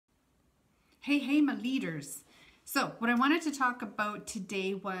Hey, my leaders. So, what I wanted to talk about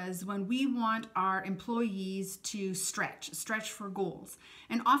today was when we want our employees to stretch for goals.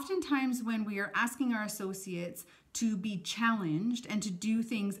 And oftentimes, when we are asking our associates to be challenged and to do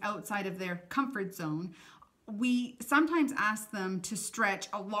things outside of their comfort zone, we sometimes ask them to stretch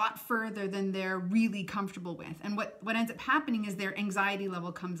a lot further than they're really comfortable with. And what ends up happening is their anxiety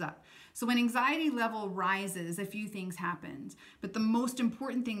level comes up. So when anxiety level rises, a few things happen. But the most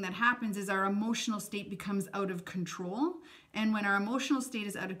important thing that happens is our emotional state becomes out of control. And when our emotional state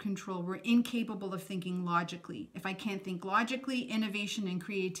is out of control, we're incapable of thinking logically. If I can't think logically, innovation and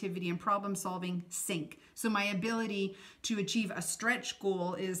creativity and problem solving sink. So my ability to achieve a stretch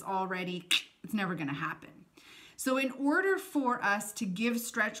goal is already, it's never going to happen. So in order for us to give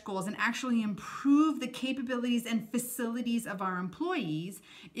stretch goals and actually improve the capabilities and facilities of our employees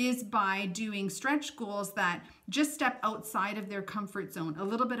is by doing stretch goals that just step outside of their comfort zone a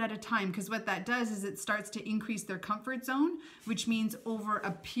little bit at a time, because what that does is it starts to increase their comfort zone, which means over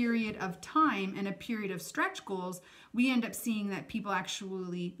a period of time and a period of stretch goals, we end up seeing that people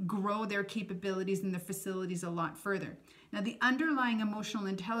actually grow their capabilities and their facilities a lot further. Now, the underlying emotional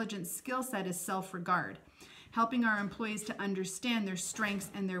intelligence skill set is self-regard, helping our employees to understand their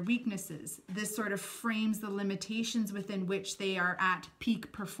strengths and their weaknesses. This sort of frames the limitations within which they are at peak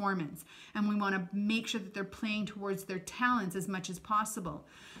performance. And we want to make sure that they're playing towards their talents as much as possible.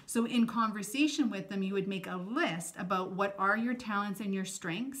 So in conversation with them, you would make a list about what are your talents and your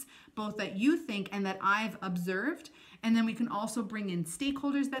strengths, both that you think and that I've observed. And then we can also bring in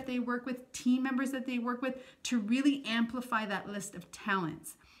stakeholders that they work with, team members that they work with, to really amplify that list of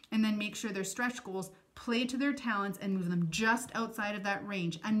talents. And then make sure their stretch goals play to their talents and move them just outside of that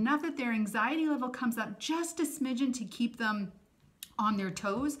range, enough that their anxiety level comes up just a smidgen to keep them on their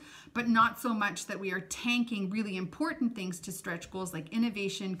toes, but not so much that we are tanking really important things to stretch goals like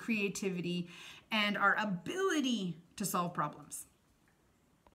innovation, creativity, and our ability to solve problems.